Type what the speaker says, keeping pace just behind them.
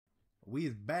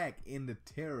we're back in the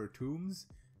Terror Tombs.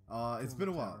 It's been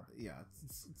a while. Yeah,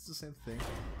 it's the same thing.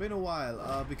 Been a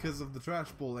while because of the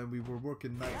trash bowl, and we were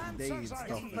working night and day and stuff.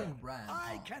 We're playing Brand.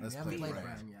 Let's play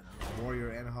Brand yet. Warrior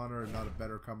and Hunter, not a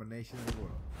better combination in the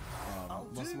world.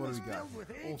 What do we got?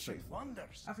 Old Faithful.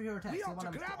 After your attack, deal 1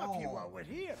 damage.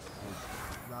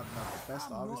 Not the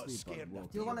best, obviously,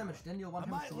 but deal 1 damage, then deal 1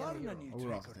 damage to the other hero. Oh,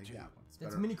 we'll also take that one.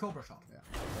 That's mini Cobra Shot. Yeah.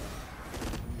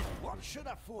 What should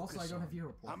I focus also, I don't have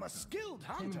hero points. I'm a skilled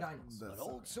hunter, but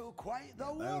also quite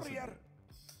the warrior.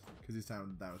 Because he's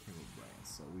time down with King Brains,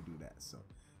 so we do that. So,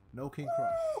 no King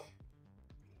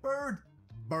Crush.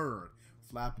 Bird.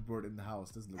 Flappy Bird in the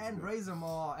house. This looks and good. Razor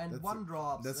Maw and that's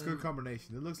 1-drops. That's a good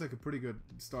combination. It looks like a pretty good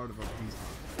start of a beast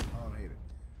hunt. I don't hate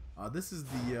it. This is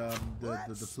the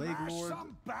Plague Lord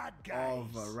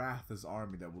of Wrath's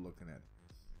army that we're looking at.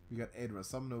 We got Edra,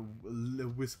 summon a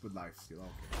Whispered Lifesteal.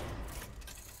 Okay.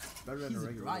 Better than a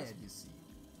regular Dryad, you see.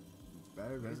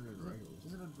 Better than a regular.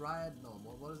 Is it a Dryad? No,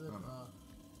 what is it? No.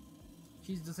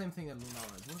 She's the same thing that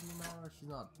Lunara is. What's Lunara? She's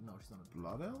not. No, she's not a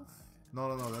Blood Elf?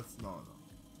 No, that's no.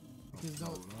 Because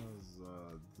Lunara's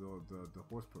the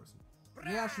horse person.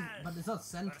 Yeah, but it's not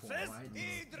centaur, right?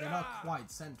 They're not quite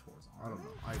centaurs. I don't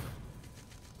know. I don't.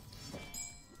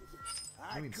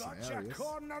 I got your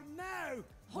corner now.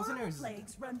 Horrible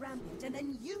plagues run rampant, and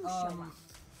then you show up.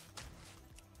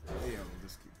 Yeah, we'll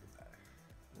just keep with that.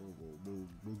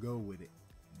 We'll go with it.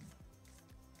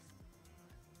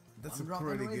 That's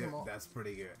pretty good. That's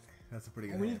pretty good. That's a pretty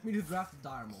good. And we need to draft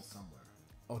Dire Mole somewhere.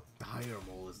 Oh, Dire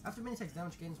Mole is. After mini takes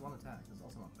damage, gains 1 attack. That's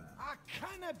also not bad. I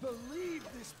cannot believe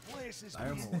this place is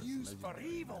being used for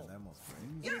evil.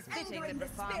 You're It's fitting that the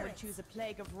farm would choose a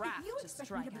plague of wrath you to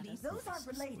strike expect me to at believe us. those aren't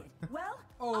related. Well,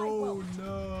 oh I won't.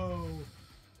 no!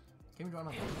 Can we draw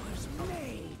another? It was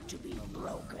made to be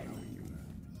broken.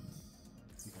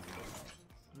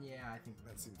 Yeah, I think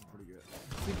that seems pretty good.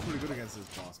 Seems pretty good against this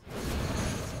boss.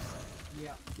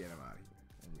 Yeah. Get him out of here.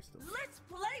 And we still. Let's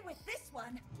play with this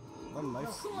one. Not a life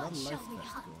test going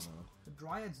on. The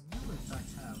Dryads do in fact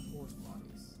have horse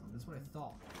bodies. That's what I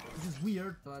thought. Which is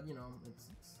weird, but you know, it's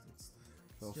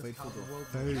so just faithful how the world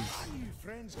Now you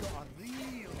friends got a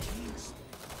real beast.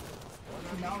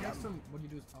 now next time, what you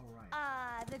do is right.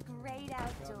 Ah, the great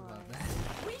outdoors.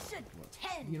 We should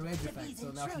tend The enrage to effect, these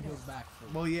so now she intruders. goes back for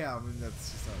Well, yeah, I mean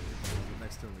that's just the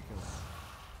next turn we kill him.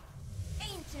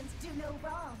 Ancients do no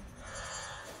wrong.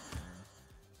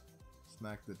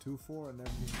 Smack the 2/4 and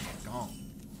everything's gone.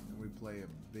 And we play a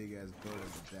big ass bird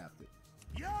and adapt it.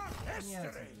 Your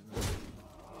history.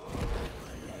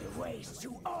 Lay waste to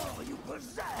all you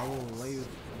possess. I will lay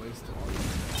waste to all you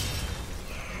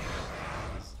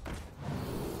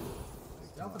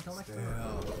Stealth until next turn.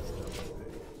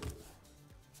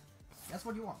 That's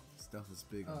what you want. Stealth is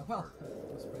big. Well,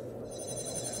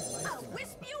 I'll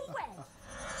wisp you away.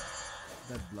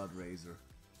 That Blood Razor.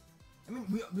 I mean,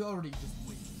 we already just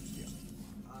win. Yeah.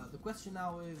 The question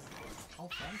now is, how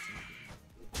fancy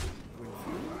is it?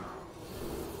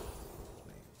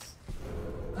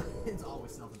 It's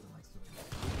always stealth until next turn.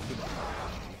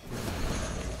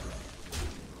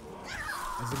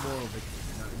 As a moral victory,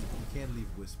 you can't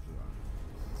leave Wisp around.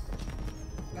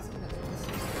 Got something that's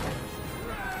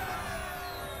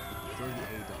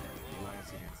 38 Alliance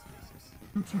against losers.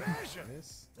 Treasure.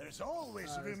 There's always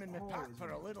room in the pack for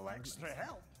a little extra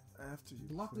help. After you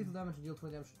block lethal damage and deal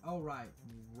 20 damage. Oh right.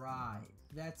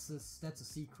 That's a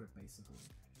secret basically.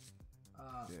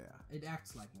 Yeah. It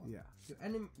acts like one. Yeah.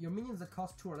 Your minions that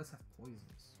cost 2 or less have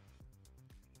poisons.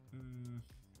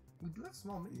 We do have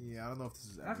small minions. Yeah, I don't know if this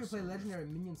is. After you play legendary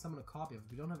minion, summon a copy of it.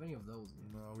 We don't have any of those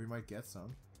yet. No, we might get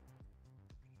some.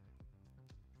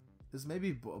 Is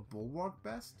maybe Bulwark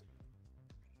best?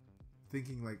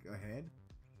 Thinking like ahead.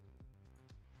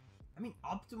 I mean,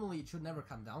 optimally, it should never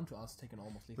come down to us taking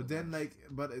almost lethal But then, damage.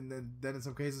 then in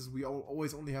some cases, we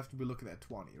always only have to be looking at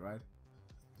 20, right?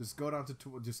 Just go down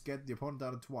to just get the opponent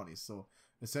down to 20. So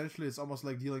essentially, it's almost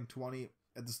like dealing 20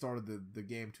 at the start of the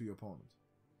game to your opponent.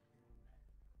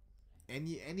 And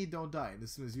you don't die, and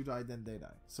as soon as you die, then they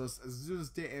die. So as soon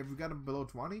as if we got them below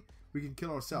 20, we can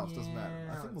kill ourselves. Doesn't matter.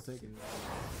 I think we'll take it.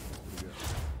 Pretty good.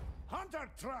 Hunter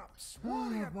traps,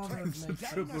 warrior tricks,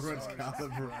 dinosaurs.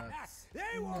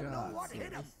 They won't know what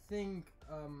hit I them. think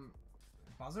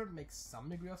Buzzard makes some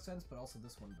degree of sense, but also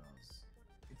this one does.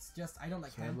 It's just, I don't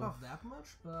like hand buff that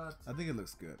much, but... I think it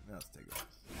looks good. Yeah, let's take it.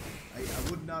 I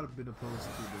would not have been opposed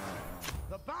to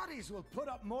The bodies will put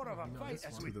up more of a fight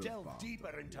as we delve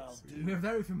deeper into Uldum. We're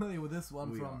very familiar with this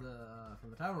one from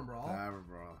the Tavern Brawl. Tavern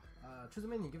Brawl. Choose a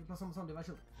minion, give it +1/+1 device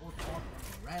shield or talk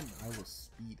random. I was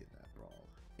speed in that brawl.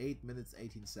 8 minutes,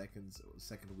 18 seconds,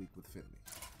 second week with Finley.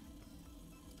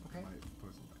 Okay. My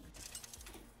personal record.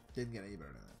 Didn't get any better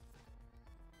than that.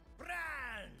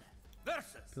 Bran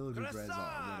versus Pillager Brezar, what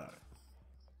up?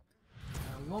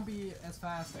 We won't be as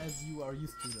fast as you are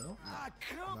used to, though. I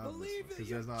can't believe that because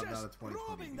you're there's not just a 20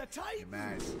 robbing the table.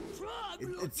 Imagine. Frog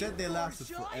It said they looking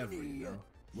lasted more forever, shiny. you know?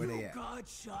 Where they at? Got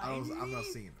I'm not shiny?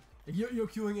 seeing them. You're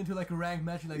queuing into like a ranked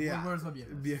match, like Yeah. where's my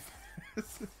BFF?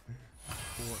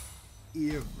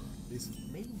 Forever. This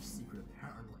Mage secret,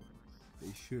 apparently.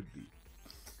 they should be.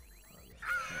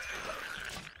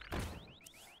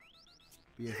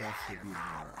 BFF should be in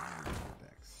our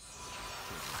decks.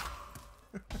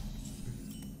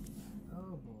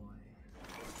 Oh boy.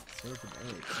 Serpent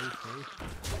egg, okay.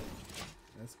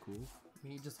 That's cool.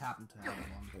 He just happened to have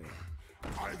one. Yeah.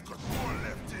 I've got more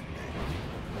left in me.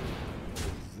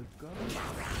 Zip gun?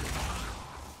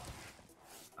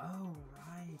 Oh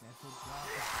right, I forgot.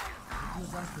 It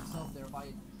deals damage to itself, thereby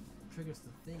it triggers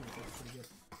the thing. That's pretty good.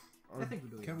 I think we're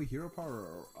doing Can it. we hero power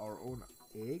our own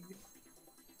egg?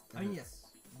 I mean, yes,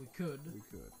 we could. We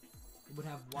could. It would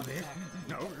have one attack.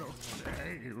 No,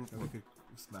 save. And we could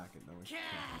smack it. No, we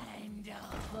can't.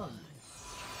 No.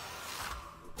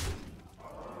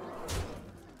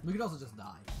 We could also just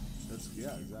die. That's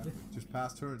exactly. Just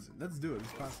pass turns. Let's do it.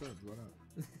 Just pass turns. Why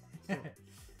not?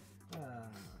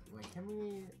 Wait, can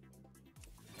we?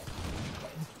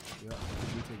 Yeah,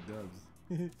 we take dubs.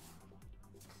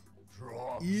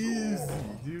 Frog Easy,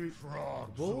 sword. dude.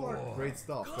 Frog Bulwark, sword. great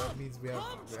stuff. That means we have.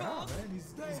 Yeah, Frog. man,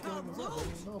 he's killing us up. Don't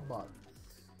even know about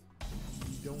it.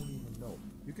 You don't even know.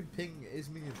 You can ping his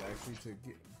minions actually to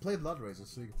get play Blood Razor,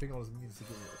 so you can ping all his minions to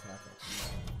get an attack up.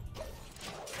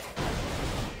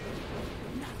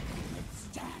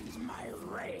 Stands my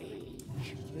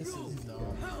rage. This is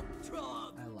no. Help,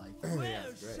 Frog. I like.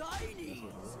 Where's great. shiny?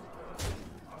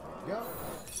 Go.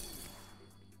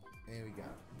 And we got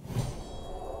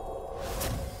it.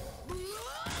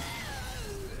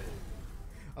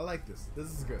 I like this. This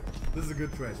is good. This is a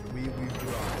good treasure. We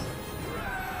draw.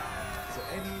 So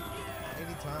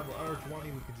any time we're under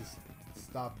 20, we can just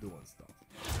stop doing stuff.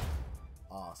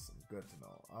 Awesome. Good to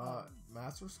know.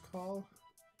 Master's Call.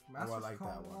 Master's I like Call,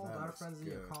 that one. That Dark looks Frenzy,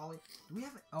 good. Akali. Do we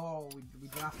have? Oh, we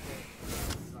drafted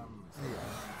some.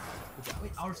 Yeah.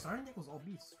 Wait, our starting deck was all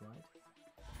beasts, right?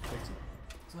 Thank you.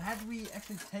 So had we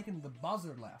actually taken the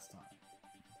buzzard last time,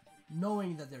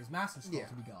 knowing that there's Master's Call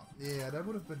to be gone, Yeah, that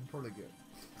would have been pretty good.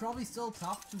 probably still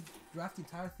tough to draft the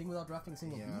entire thing without drafting a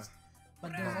single Yeah. beast.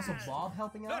 But there's also Bob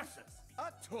helping out. Versus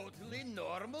a totally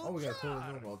normal Oh, we got a totally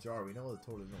jar. normal jar. We know the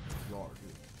totally normal jar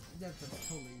too. That's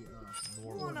totally.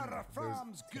 Normal. One of the There's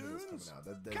farm's tendrils goons. coming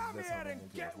out. That- Come that's here not and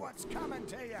normal get jar. what's coming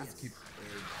to you. Let's keep.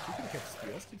 We could have kept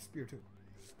spear. Let's keep spear too.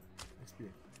 Like spear.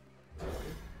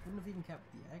 Wouldn't have even kept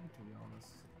the egg, to be honest.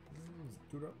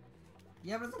 Two drop.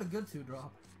 Yeah, but it's not a good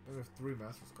 2-drop. We have 3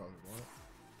 Master's Calls. Want it?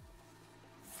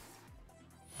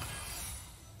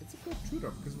 It's a good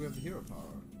 2-drop because we have the hero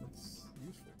power. That's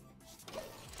useful.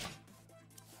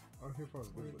 Our hero power is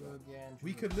good with that. Again,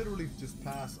 We could literally just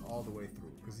pass all the way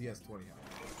through because he has 20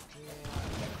 health.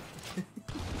 Yeah.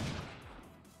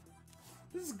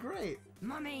 This is great.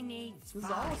 Mummy needs This is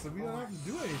 5 awesome. We don't have to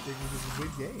do anything. We just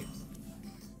win games.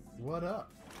 What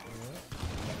up? Yeah.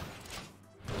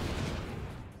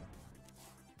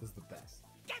 This is the best.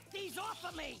 Get these off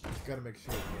of me. Just gotta make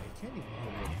sure. Yeah, he can't even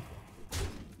heal me.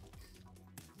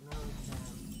 No, we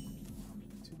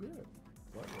can't. Too good.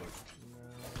 What was?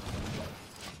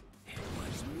 It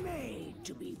was made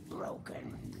to be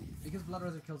broken. Because Blood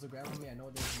Razor kills the grab on me, I know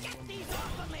there's no one. These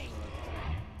off of me.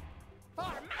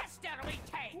 For master we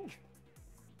take.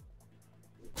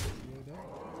 Yeah, that.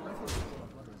 I feel like I'm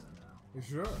Blood Razor now. You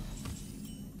sure?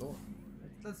 Don't.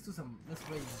 Let's do some. Let's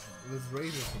raise some. Let's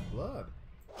raise us some blood.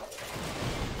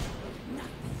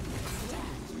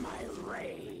 Stands my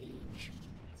rage.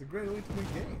 It's a great way to win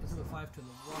games. This is a 5 to the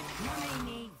 1.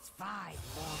 Mummy needs 5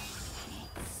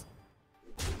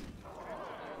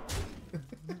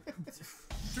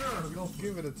 Sure, go for it.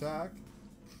 Give it attack.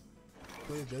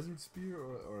 Play a desert spear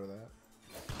or that.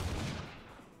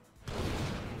 You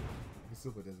can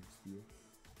still play desert spear.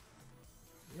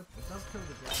 Yep, it does kill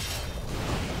the grab.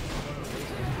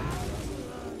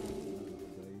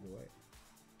 Either way.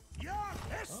 Your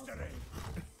history.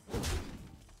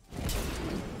 I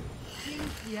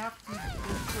think we have to make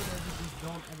sure that we just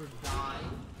don't ever die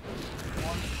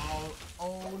on our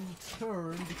own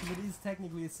turn because it is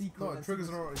technically a secret. No, and it triggers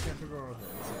secrets- it can't trigger our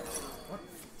thing. What?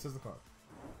 It says the card.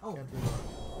 Oh, Can't trigger our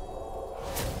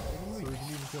So we can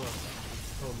even kill us.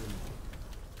 It's totally.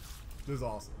 This is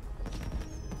awesome.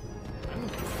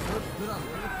 good on me.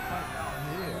 Yeah.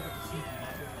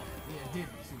 Yeah, it did.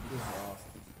 This is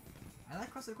awesome. I like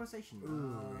cross conversation.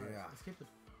 Ooh, yeah. Escape to the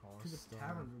Hearthstone.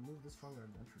 tavern. Remove this stronger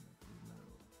adventure. No.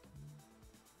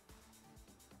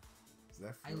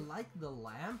 I like the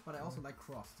lamp, but I also like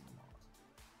Krusty a lot.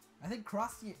 I think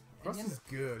Krusty... Krusty's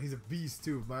good. He's a beast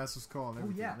too. Master's Call and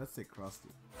everything. Yeah. Let's take Krusty.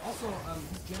 Also,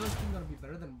 he's generally gonna be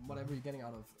better than whatever you're getting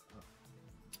out of...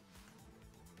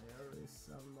 there is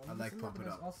some... I like Pump It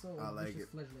Up. Also I like it.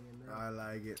 Fledgling in there. I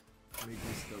like it. Make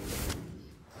this go.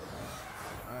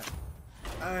 Alright.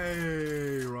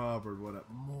 Hey, Robert, what up?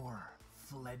 More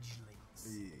fledglings.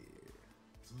 Yeah.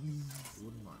 Please.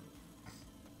 Wouldn't mind.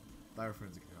 Dire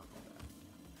Frenzy can help with that.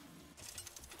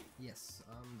 Yes,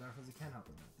 Dire Frenzy can help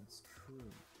with that. That's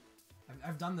true.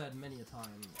 I've done that many a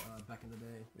time back in the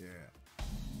day. Yeah.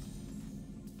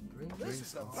 This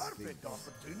is the perfect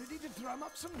opportunity to drum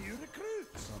up some new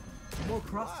recruits. More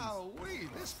Krusties. Wow,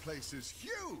 this place is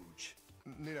huge.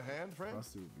 Need a hand, friend?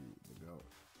 Krusty would be the go.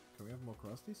 Can we have more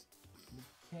Krusties? We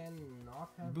cannot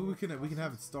have. But we can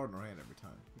have it start in our hand every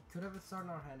time. We could have it start in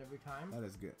our hand every time. That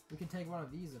is good. We can take one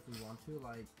of these if we want to.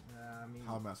 Like, I mean,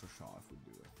 How Master Shaw if we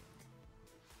do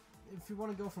it. if you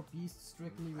want to go for beast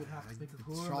strictly, we'd have to pick a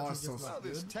Hura, Shaw but is he's so just small. not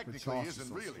Well, this good. technically But isn't Josh is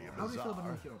so really a small. How do you feel about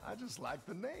bazaar. new hero I power? just like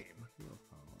the name. Hero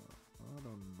power. I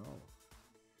don't know.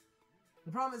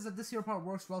 The problem is that this hero power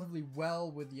works relatively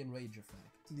well with the enrage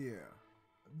effect. Yeah.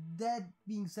 That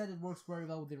being said, it works very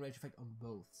well with the enrage effect on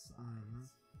both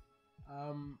sides.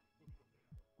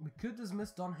 We could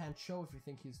dismiss Don Hand Show if we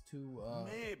think he's too.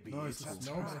 Maybe No, it's it's a just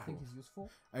No, but I trap. think he's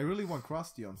useful. I really want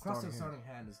Krusty on starting Krusty hand. starting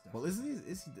hand is definitely. Well, isn't he?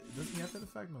 Doesn't he have that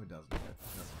effect? No, he doesn't. I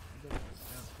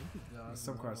think he does.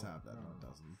 Some no, cards have that. no. No, it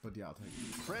doesn't. But yeah, I'll take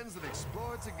it. Friends that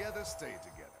explore together stay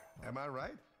together. Am I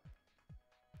right?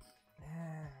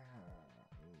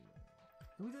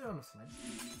 Do we do it on a sledge?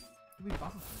 Do we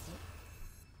buff a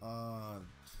sledge?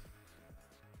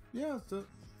 Yeah. So,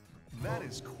 That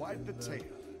is quite the tale.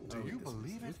 Do we you dismiss-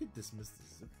 believe We it? could dismiss the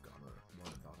zip gunner more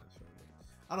than Don Hand Show.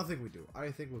 I don't think we do.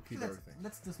 I think we'll keep everything.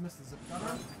 Let's dismiss the zip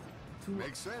gunner to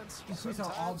Makes sense. increase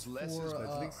our odds Sometimes less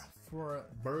is for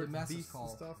the Bird, massive beast, call.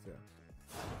 and stuff. Yeah.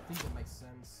 I think that makes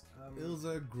sense.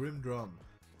 Ilza Grim Drum.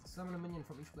 Summon a minion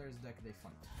from each player's deck. They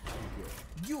fight.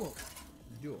 Good. Duel.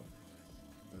 Duel.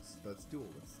 That's duel.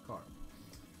 That's the card.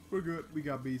 We're good. We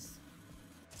got beast.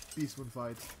 Beast one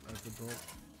fight. I've been told.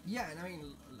 Yeah, and I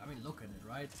mean, look at it,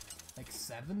 right? Like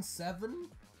 7/7.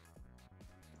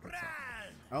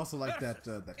 I also like that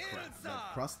that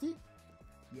Krusty.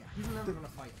 Yeah, he's never gonna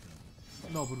fight.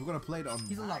 No, but we're gonna play it on.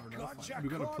 He's a lover, not a fighter. We're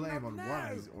gonna play him on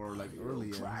ones or like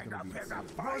early, and he's gonna be.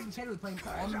 Otherwise, we can't really play him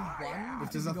on one.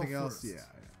 If there's because we nothing go else, first. yeah.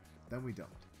 Then we don't.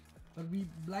 But we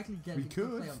likely get. We him to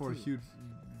play could on for a two. huge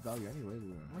value anyway.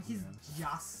 Well, he's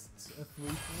just a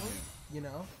 3/4, you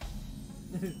know.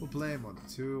 We'll play him on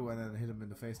 2 and then hit him in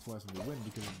the face twice when we win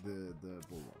because of the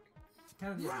bulwark.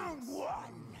 Kind of the Round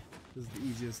one. This is the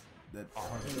easiest that I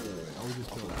will just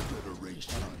kill that.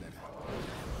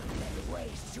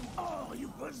 Waste to all you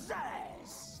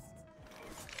possess.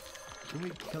 Can we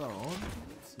kill our own?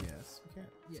 Yes, we can.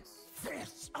 Yes.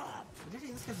 Fists up. But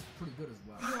actually, this guy's pretty good as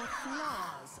well. Your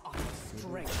claws are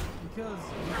strength. Because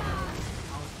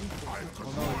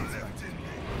Well, no, it's like,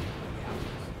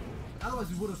 otherwise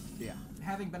we would have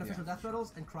having beneficial Yeah. death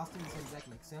battles and crossing the same deck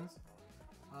makes sense.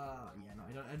 Yeah, no,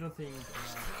 I don't think.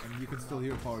 and you can still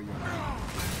hear power your. You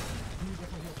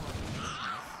definitely heal power.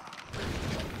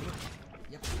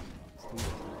 Yep.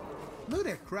 Look at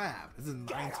that crab. This is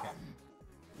 9/10.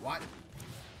 What?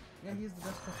 Yeah, he's the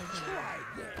best protector.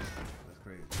 That's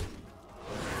crazy.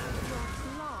 Your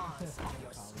claws are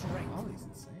your strength. Ollie's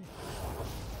insane.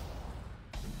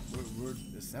 We're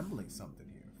assembling something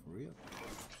here, for real.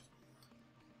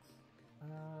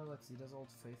 Let's see, does Old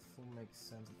Faithful make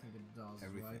sense? I think it does,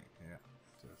 Everything, right? yeah.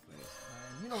 To the face.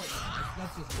 And you know what?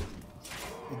 That's just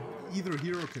it. Either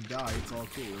hero can die, it's all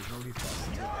cool. There's no need for us to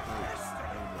take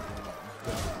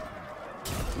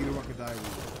Either one can die.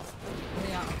 But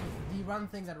yeah, the one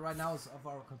thing that right now is of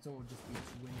our concern would just be to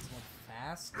win somewhat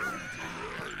fast. And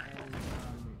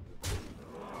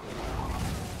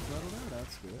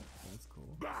That's good. That's cool.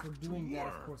 for doing that,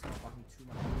 of course, not fucking too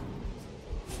much.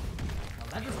 Now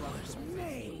that just runs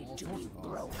made to be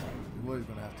broken. We're always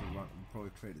gonna have to run,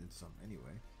 probably trade it into something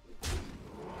anyway.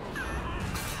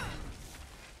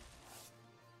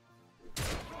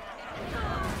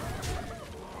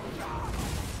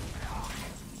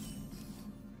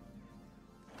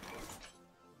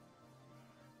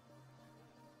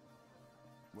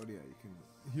 Well, yeah, you can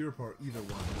hero power either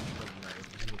one. Doesn't matter.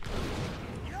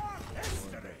 Your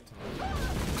history.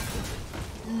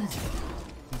 Easy.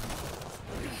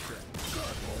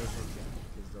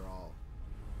 Because they're all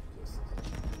just.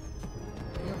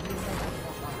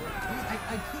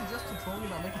 I could just tutorial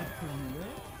not make it a premiere,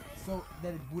 so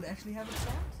that it would actually have a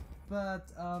chat.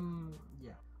 But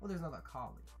yeah. Oh, there's another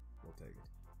collie. We'll take it.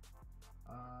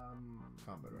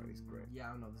 Combat ready is great.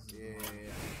 Yeah, I know this is. Yeah.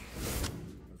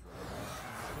 That's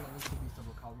right. Beast of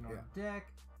Calvin on deck.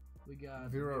 We got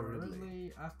Vera Ridley.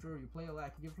 Ridley. After you play a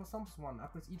lackey, give plus +1.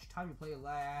 Upgrades each time you play a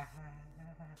lackey.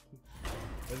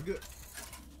 That's good.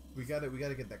 We gotta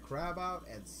get that crab out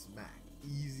and smack.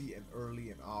 Easy and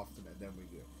early and often, and then we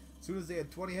good. As soon as they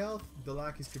had 20 health, the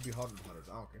lackeys could be 100 hunters.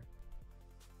 I don't care.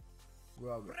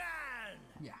 We're all good.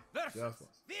 Yeah. Just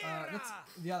once. That's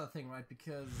the other thing, right?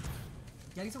 Because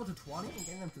getting someone to 20 and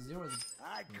getting them to 0 is.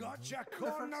 I got you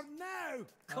cornered now.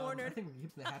 I think we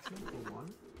keep the hatchling for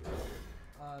 1.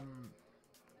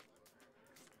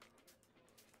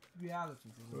 Yeah, that's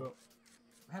interesting. Well,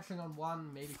 Hatchling on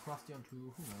 1, maybe Krusty on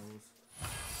 2. Who knows?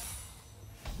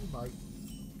 we might.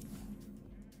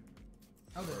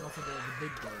 Oh, there's also the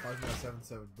big bird.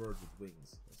 5.77 bird with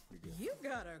wings. That's pretty good. You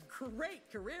got a great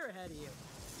career ahead of you.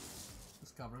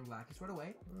 Discovering lackeys right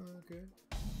away. Okay.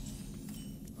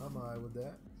 I'm high with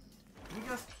that. We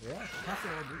just pass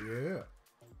it over. Yeah.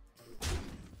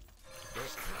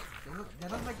 That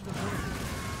doesn't make the bird.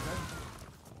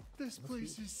 This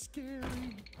place is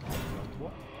scary.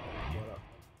 What? What up?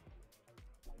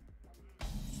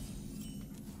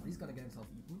 He's gonna get himself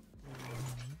eaten.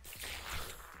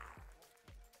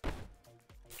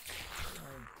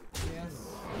 Yes.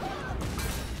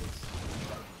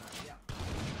 Yeah.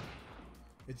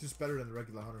 It's just better than the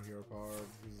regular hunter hero card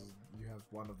because you have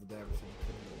one of the damage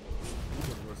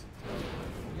from worse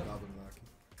than Goblin Lackey.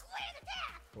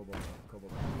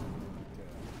 Kobold.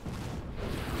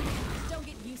 Don't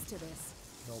get used to this.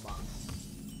 No box.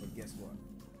 But guess what?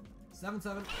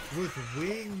 7/7. With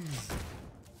wings! It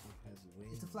has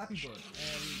wings. It's a Flappy Bird.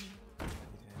 I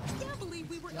can't believe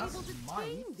we were Just able to might.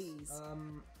 tame these.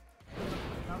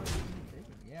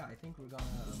 Yeah, I think we're gonna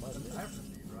dire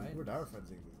frenzy, right? We're dire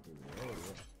fencing this dude. Oh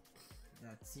yeah.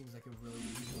 That seems like a really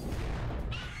easy.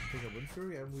 Take a Wind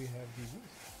Fury and we have DGs.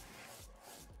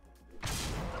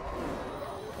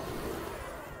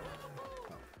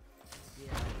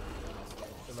 Yeah.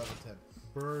 11-10.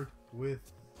 Bird with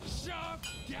Sharp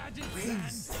gadgets wings.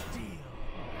 and steel.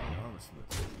 Armor smith.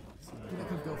 That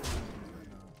could go for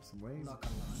Some wings. not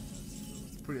gonna lie.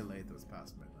 It's pretty late though. It's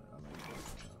past midnight. I like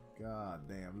it. God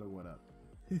damn! Look what up.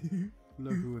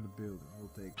 Look who in the building. We'll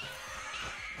take it.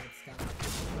 That's kind of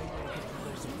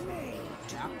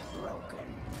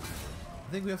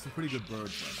I think we have some pretty good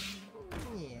birds.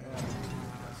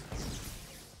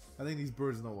 I think these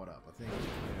birds know what up. I think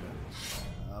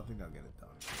they'll get it done.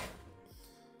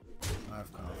 I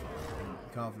have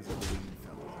confidence in the winged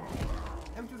fellas.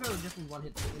 M2 will just need one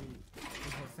hit in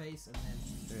her face, and then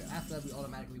after that we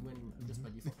automatically win just by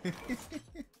default.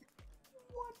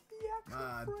 What the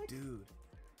actual frick? Dude.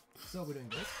 So we're doing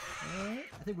this. Alright.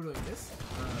 I think we're doing this.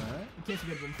 Alright. In case we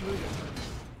get Wind Fury,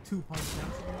 that's 2 punch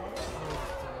damage.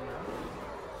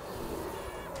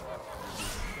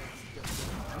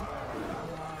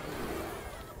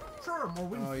 Sure, more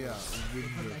Wind Oh yeah. Wind Fury.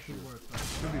 Fury. That can work.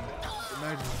 Could be,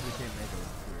 imagine if we can't make a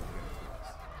Wind Fury.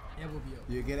 It will be over.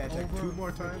 You get attacked Over 2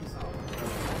 more times.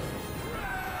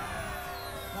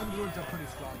 That words are pretty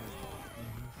strong.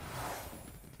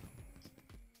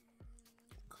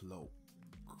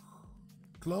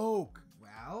 Cloak.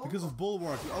 Well, Because of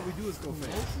Bulwark, all we do is go face.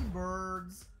 Cloaky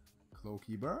birds.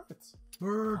 Cloaky birds.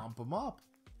 Bird. Pump them up.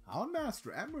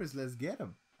 Houndmaster, Embers, let's get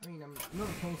them. I mean, I'm not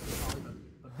opposed to it probably,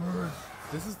 but bird.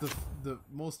 This is the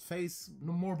most face.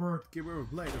 No more bird. Get rid of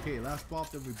blade. Okay, last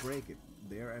swap, then we break it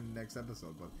there and next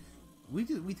episode. But we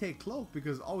take cloak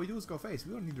because all we do is go face.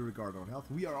 We don't need to regard our own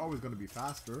health. We are always going to be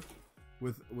faster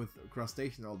with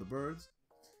crustacean and all the birds.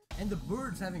 And the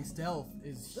birds having stealth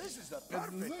is. This is the That's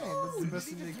perfect insane. That's the best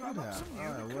thing they opportunity to could drum up have. some new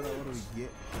Alright, what do we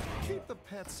get? Keep the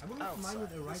pets I wouldn't mind outside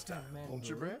with a this right time. hand man. Won't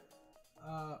you, bird. Brett?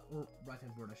 Or right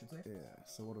hand bird, I should say. Yeah.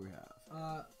 So what do we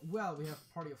have? Well, we have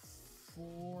a party of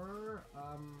 4,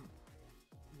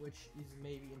 which is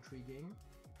maybe intriguing.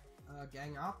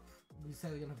 Gang up. We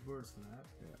said we're gonna have birds for that.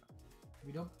 Yeah.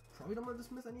 We probably don't want to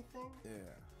dismiss anything.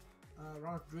 Yeah.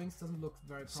 Round of drinks doesn't look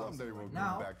very promising Someday we'll right go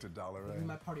now. back to dollar We'll do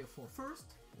my party of 4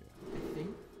 first. Yeah. I think.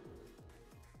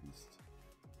 Beast.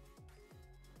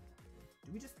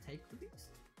 Do we just take the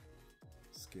beast?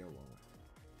 Scale 1.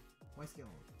 Why scale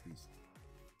 1? Beast.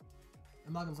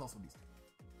 Amalgam's also beast.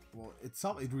 Well, it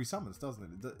resummons, doesn't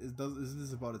it? Isn't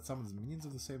this about it summons minions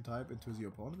of the same type into your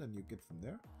opponent and you get from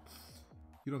there?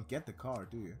 You don't get the card,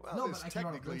 do you? Well, No, this but I can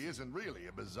run a technically blitz. isn't really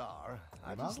a bazaar.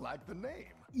 I Amalgam? just like the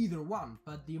name. Either one,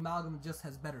 but the amalgam just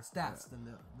has better stats than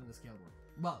the scale one.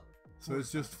 Well, So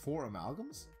it's just 4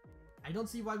 amalgams? I don't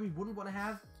see why we wouldn't want to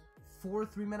have 4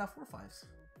 3-mana 4/5s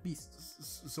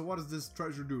beasts. So what does this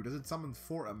treasure do? Does it summon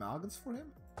 4 amalgams for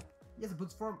him? Yes, it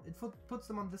puts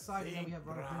them on this side, and then we have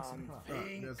run drinks in front.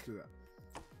 Alright, let's do that.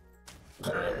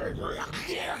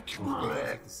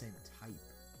 Like the same type.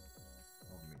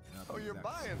 Oh, you're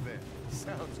buying then?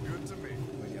 Sounds good to me.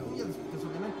 Yeah, that's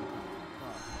what I meant.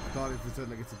 I thought if it said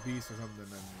like it's a beast or something,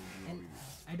 then And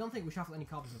I don't think we shuffle any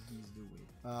copies of these, do we?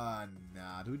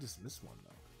 nah. Do we just miss one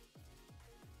though?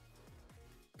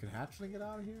 Can Hatchling get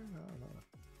out of here? No.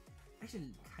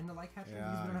 Actually, kind of like Hatchling Yeah,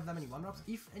 because we don't have that many one-drops.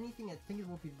 If anything, I think it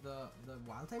will be the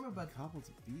Wild Tamer, but Couples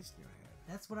of beast in your hand.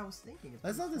 that's what I was thinking.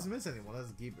 Let's not dismiss anyone.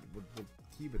 Let's keep it. We'll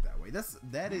keep it that way.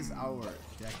 That is our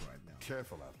deck right now.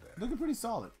 Careful out there. Looking pretty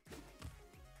solid.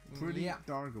 Pretty Yeah.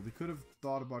 darn good. We could have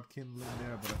thought about Kindling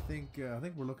there, but I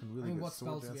think we're looking really I mean, good. what Sword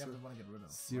spells do we have Dancer, to want to get rid of?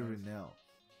 Cyrenel,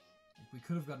 We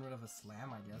could have gotten rid of a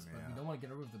Slam, I guess, but Yeah. we don't want to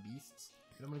get rid of the beasts.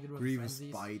 We don't want to get rid of Grievous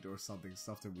frenzies. Bite or something,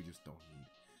 stuff that we just don't need.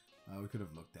 We could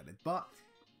have looked at it, but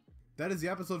that is the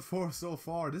episode 4 so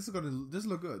far. This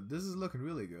look good. This is looking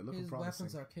really good. Looking His promising.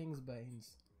 weapons are King's Banes.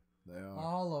 They are.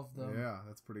 All of them. Yeah,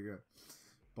 that's pretty good.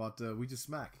 But we just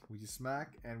smack,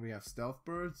 and we have stealth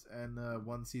birds, and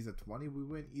one sees a 20, we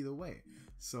win either way.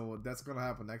 So that's gonna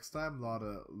happen next time. Lot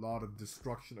of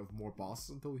destruction of more bosses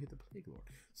until we hit the Plague Lord.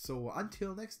 So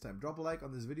until next time, drop a like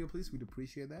on this video, please. We'd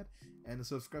appreciate that, and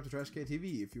subscribe to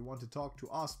TrashcanTV if you want to talk to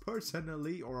us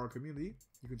personally or our community.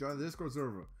 You can join the Discord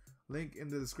server. Link in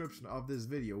the description of this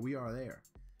video. We are there,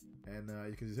 and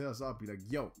you can just hit us up. Be like,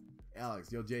 yo,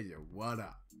 Alex, yo, JJ, what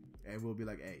up? And we'll be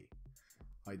like, hey.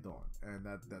 I don't, and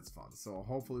that's fun. So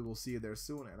hopefully we'll see you there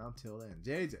soon. And until then,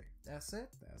 JJ. That's it.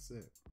 That's it.